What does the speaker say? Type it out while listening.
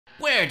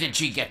Where did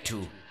she get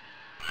to?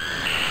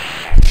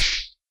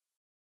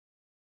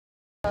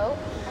 Hello?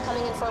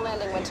 Coming in for a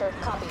landing, Winter.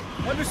 Copy.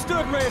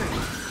 Understood, Raider.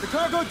 The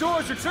cargo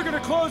doors are triggered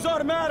to close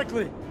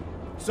automatically.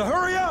 So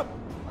hurry up!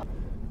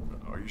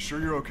 Are you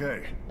sure you're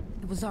okay?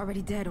 It was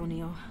already dead,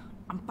 O'Neill.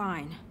 I'm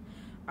fine.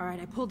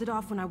 Alright, I pulled it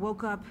off when I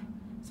woke up,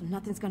 so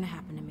nothing's gonna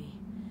happen to me.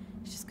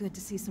 It's just good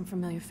to see some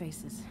familiar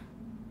faces.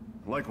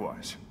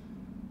 Likewise.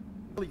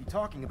 What are you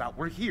talking about?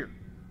 We're here.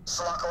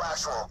 Sulaco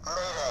Actual,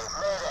 Mayday,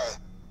 Mayday.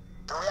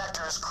 The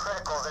reactor is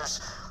critical.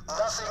 There's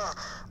nothing...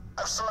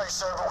 I'm sorry,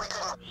 sir, but we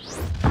couldn't...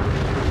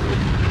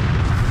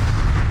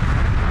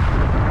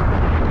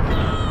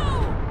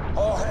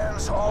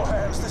 All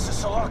hands, this is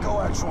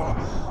Sulaco Actual.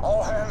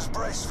 All hands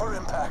brace for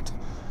impact.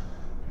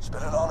 It's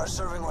been an honor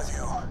serving with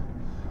you.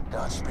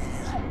 Godspeed.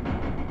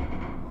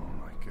 Oh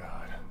my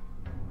God.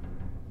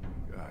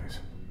 Guys.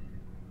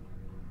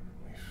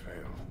 We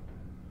failed.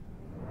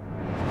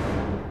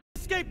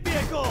 Escape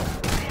vehicle!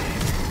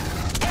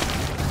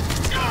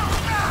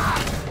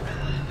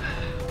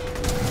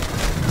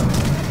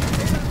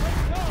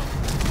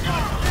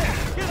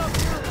 Get up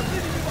here! We're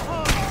leaving you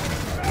behind!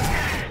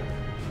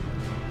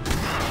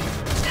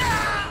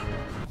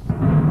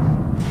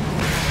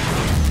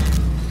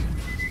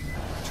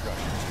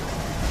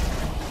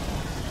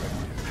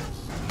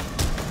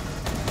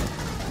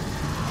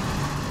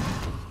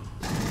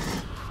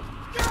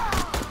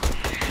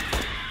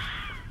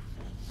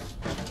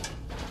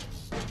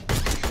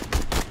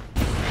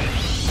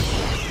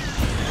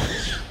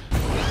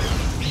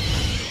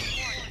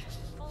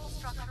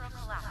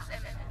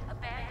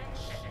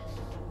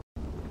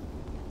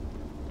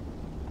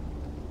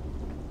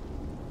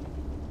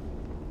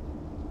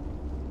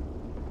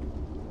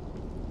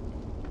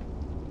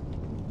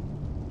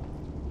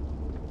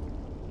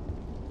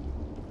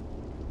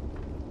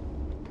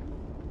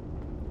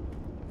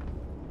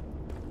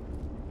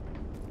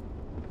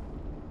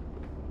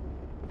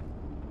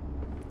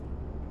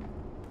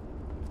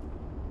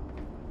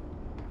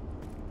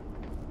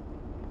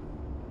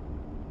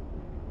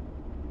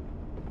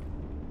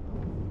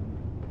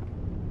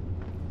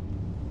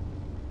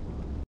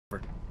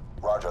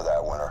 Roger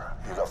that, Winter.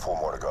 You got 4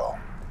 more to go.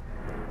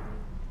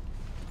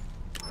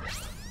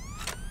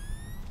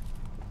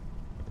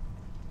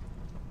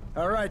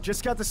 All right,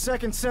 just got the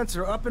second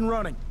sensor up and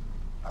running.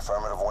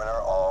 Affirmative,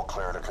 Winter. All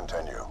clear to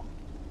continue. Hell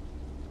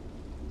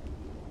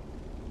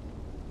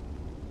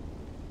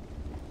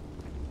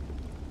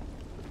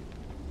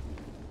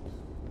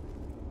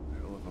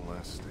of a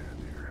last stand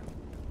here.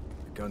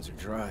 The guns are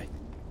dry.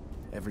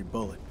 Every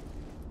bullet.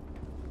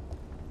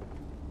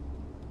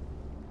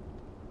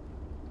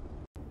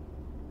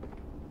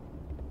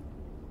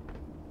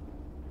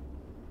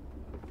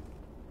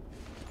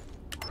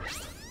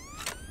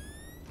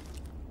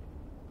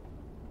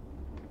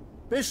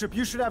 Bishop,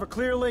 you should have a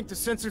clear link to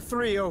Sensor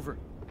 3, over.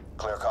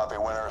 Clear copy,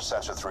 Winter.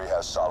 Sensor 3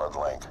 has solid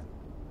link.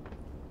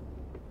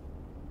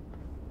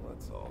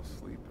 Let's all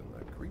sleep in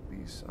that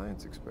creepy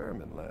science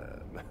experiment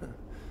lab.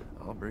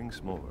 I'll bring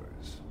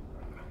s'mores.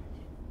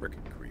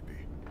 Frickin'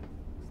 creepy.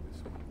 Is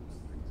this one of those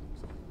things I'm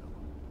so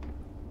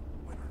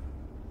Winter,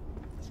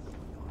 what's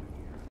going on in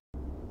here?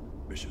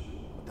 Bishop,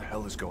 what the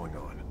hell is going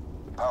on?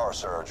 Power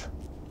surge.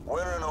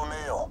 Winter and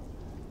O'Neill.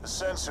 The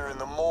sensor in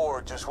the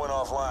morgue just went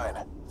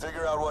offline.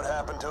 Figure out what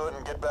happened to it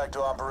and get back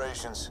to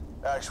operations.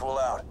 Actual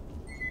out.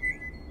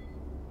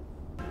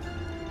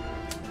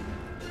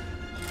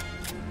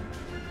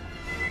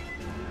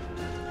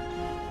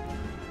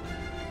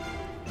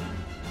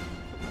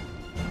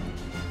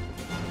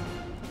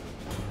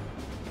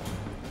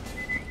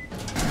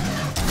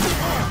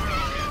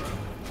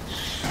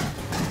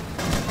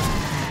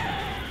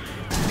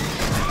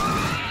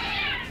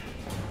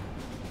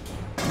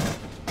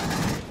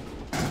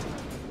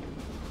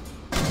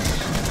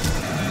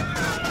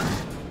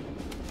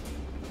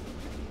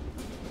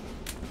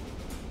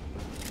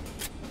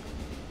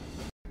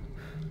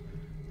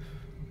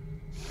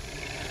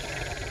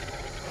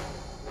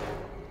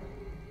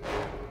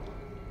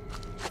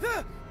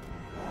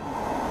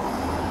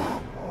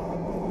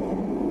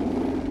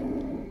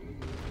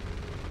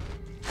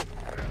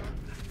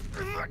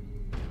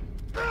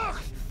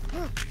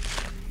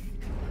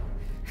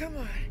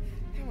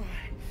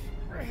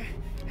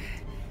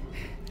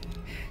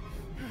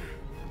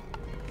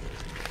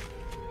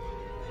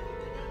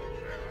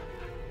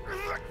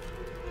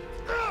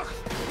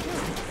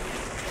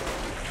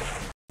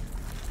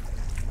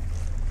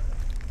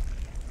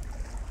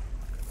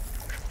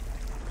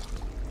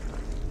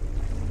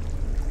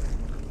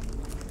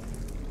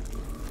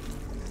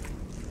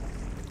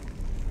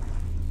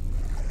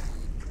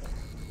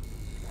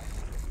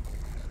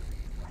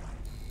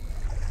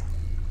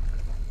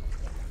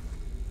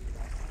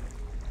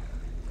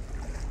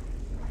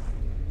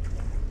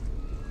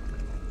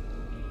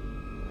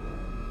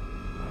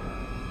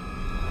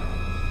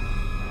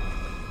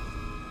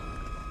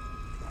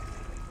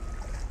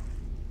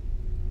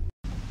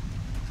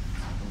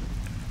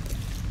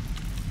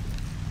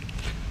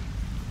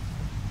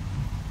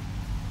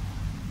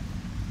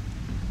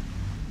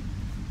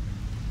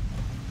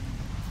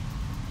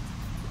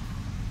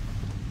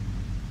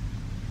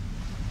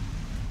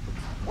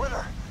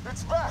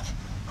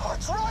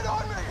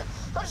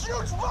 This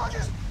huge bug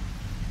is...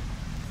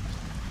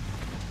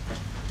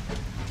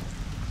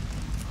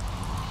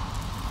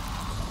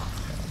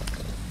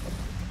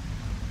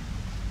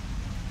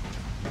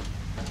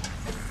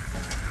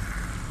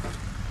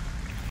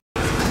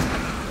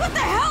 What the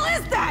hell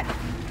is that?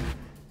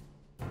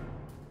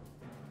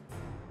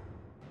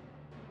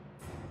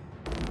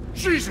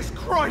 Jesus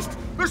Christ!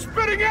 They're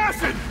spitting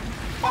acid!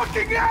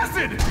 Fucking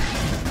acid!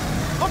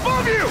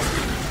 Above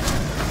you!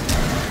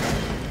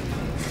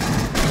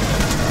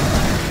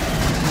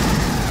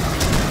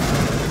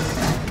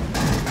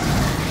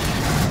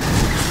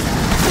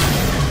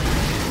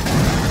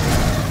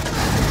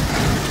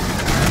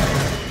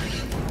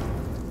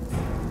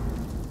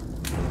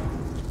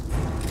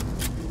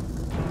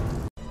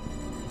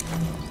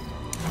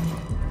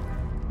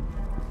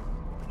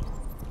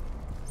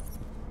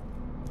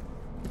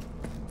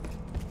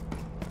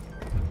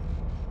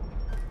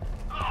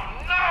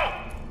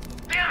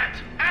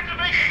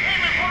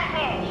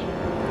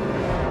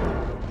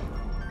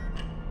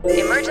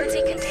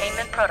 Emergency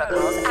containment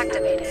protocols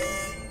activated.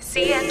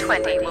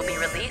 CN-20 will be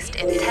released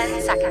in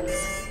 10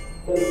 seconds.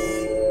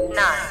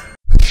 9.